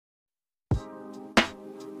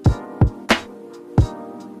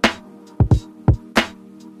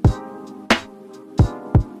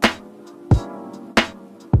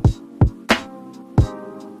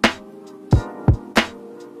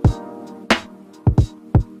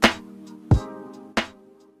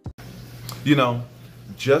You know,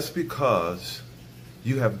 just because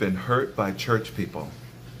you have been hurt by church people,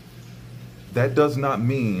 that does not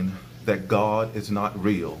mean that God is not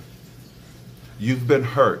real. You've been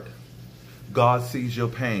hurt. God sees your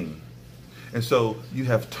pain. And so you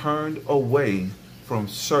have turned away from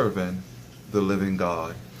serving the living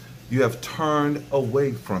God. You have turned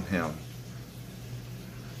away from him.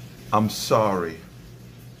 I'm sorry.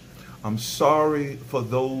 I'm sorry for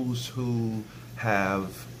those who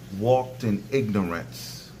have walked in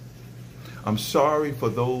ignorance. I'm sorry for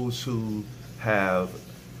those who have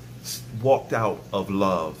walked out of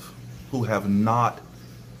love, who have not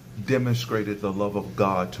demonstrated the love of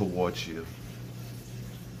God towards you.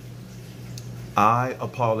 I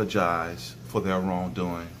apologize for their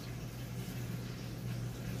wrongdoing.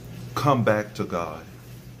 Come back to God.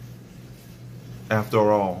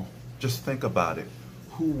 After all, just think about it.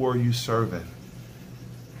 Who were you serving?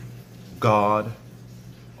 God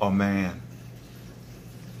or man?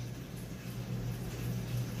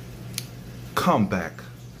 Come back.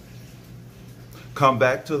 Come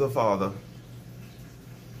back to the Father.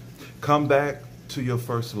 Come back to your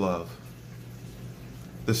first love.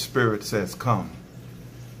 The Spirit says, come.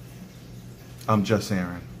 I'm Just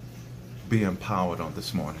Aaron. Be empowered on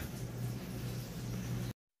this morning.